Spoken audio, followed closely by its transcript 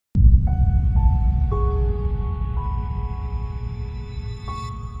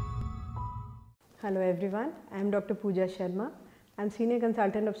Hello everyone, I am Dr. Puja Sharma. I am Senior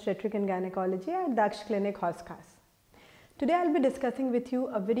Consultant Obstetric and Gynecology at Daksh Clinic, Housecast. Today I will be discussing with you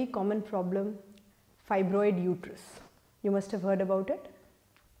a very common problem, fibroid uterus. You must have heard about it.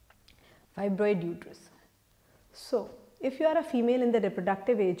 Fibroid uterus. So, if you are a female in the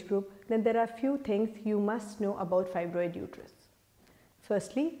reproductive age group, then there are few things you must know about fibroid uterus.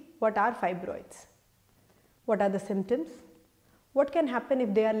 Firstly, what are fibroids? What are the symptoms? What can happen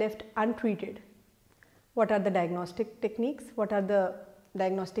if they are left untreated? What are the diagnostic techniques? What are the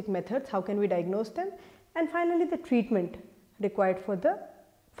diagnostic methods? How can we diagnose them? And finally, the treatment required for the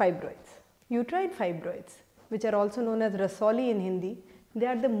fibroids. Uterine fibroids, which are also known as rasoli in Hindi, they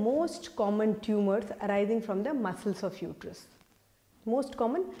are the most common tumors arising from the muscles of uterus. Most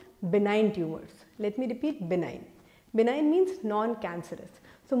common benign tumors. Let me repeat, benign. Benign means non-cancerous.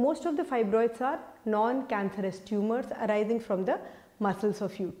 So, most of the fibroids are non-cancerous tumors arising from the muscles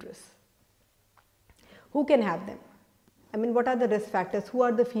of uterus. Who can have them? I mean, what are the risk factors? Who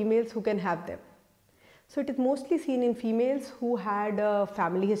are the females who can have them? So, it is mostly seen in females who had a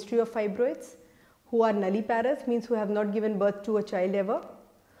family history of fibroids, who are nulliparous, means who have not given birth to a child ever,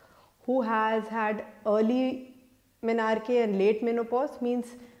 who has had early menarche and late menopause,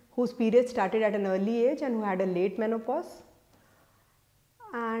 means whose period started at an early age and who had a late menopause,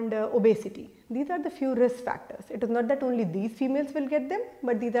 and obesity. These are the few risk factors. It is not that only these females will get them,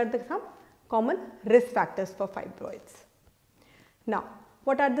 but these are the some common risk factors for fibroids. Now,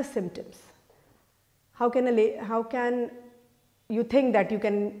 what are the symptoms? How can you think that you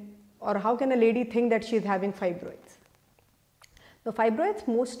can, or how can a lady think that she is having fibroids? The fibroids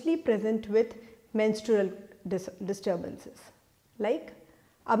mostly present with menstrual disturbances like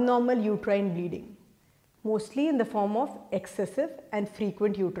abnormal uterine bleeding, mostly in the form of excessive and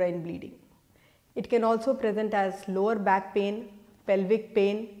frequent uterine bleeding. It can also present as lower back pain, pelvic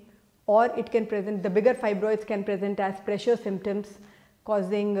pain, or it can present, the bigger fibroids can present as pressure symptoms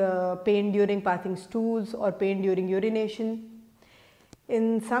causing pain during passing stools or pain during urination.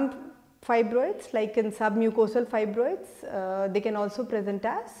 In some fibroids, like in submucosal fibroids, they can also present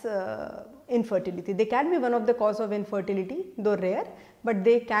as infertility. They can be one of the cause of infertility, though rare, but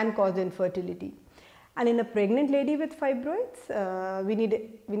they can cause infertility. And in a pregnant lady with fibroids, we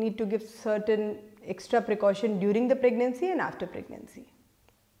need to give certain extra precaution during the pregnancy and after pregnancy.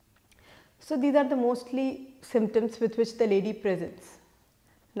 So, these are the mostly symptoms with which the lady presents.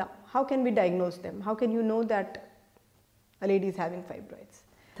 Now, how can we diagnose them? How can you know that a lady is having fibroids?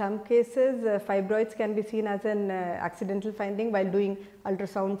 In some cases, fibroids can be seen as an accidental finding while doing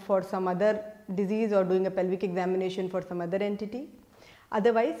ultrasound for some other disease or doing a pelvic examination for some other entity.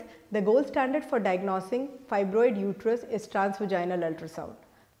 Otherwise, the gold standard for diagnosing fibroid uterus is transvaginal ultrasound.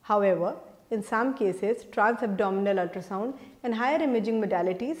 However, in some cases, transabdominal ultrasound and higher imaging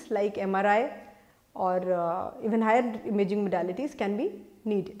modalities like MRI or even higher imaging modalities can be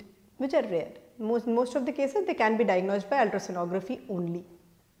needed, which are rare. Most of the cases they can be diagnosed by ultrasonography only.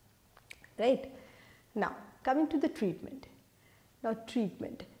 Right? Now, coming to the treatment. Now,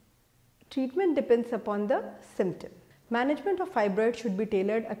 treatment depends upon the symptom. Management of fibroid should be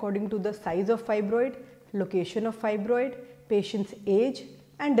tailored according to the size of fibroid, location of fibroid, patient's age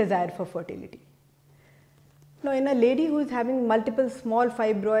and desire for fertility. Now, in a lady who is having multiple small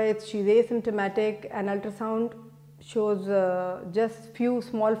fibroids, she is asymptomatic and ultrasound shows just few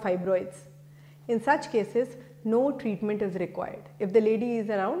small fibroids. In such cases, no treatment is required. If the lady is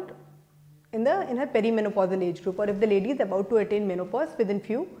around in her perimenopausal age group, or if the lady is about to attain menopause within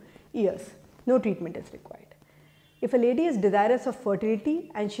few years, no treatment is required. If a lady is desirous of fertility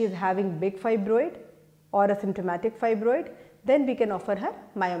and she is having big fibroid or a symptomatic fibroid, then we can offer her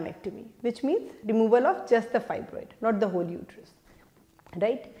myomectomy, which means removal of just the fibroid, not the whole uterus,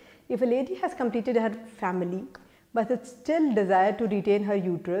 right? If a lady has completed her family but it still desire to retain her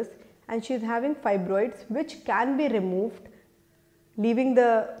uterus and she is having fibroids which can be removed leaving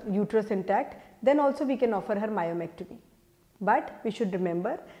the uterus intact, then also we can offer her myomectomy. But we should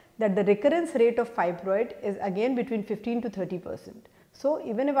remember that the recurrence rate of fibroid is again between 15 to 30%. So,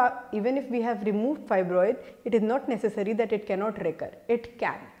 even if we have removed fibroid, it is not necessary that it cannot recur, it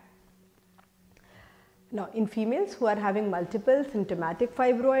can. Now, in females who are having multiple symptomatic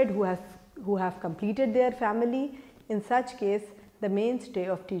fibroid, who have completed their family, in such case the mainstay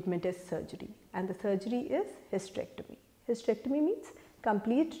of treatment is surgery, and the surgery is hysterectomy. Hysterectomy means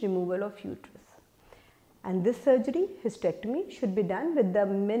complete removal of uterus, and this surgery, hysterectomy, should be done with the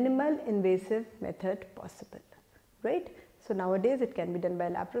minimal invasive method possible, right? So, nowadays it can be done by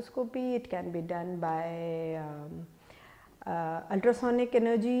laparoscopy, it can be done by ultrasonic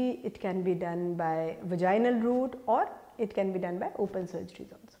energy, it can be done by vaginal route, or it can be done by open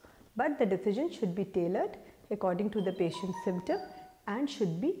surgeries also. but the decision should be tailored according to the patient's symptom and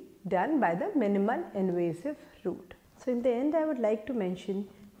should be done by the minimal invasive route. So in the end, I would like to mention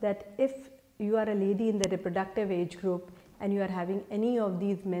that if you are a lady in the reproductive age group and you are having any of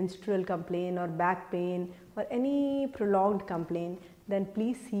these menstrual complaint or back pain or any prolonged complaint, then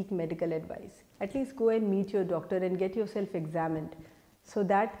please seek medical advice. At least go and meet your doctor and get yourself examined, so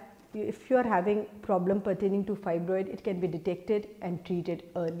that if you are having problem pertaining to fibroid, it can be detected and treated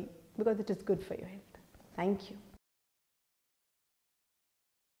early, because it is good for your health. Thank you.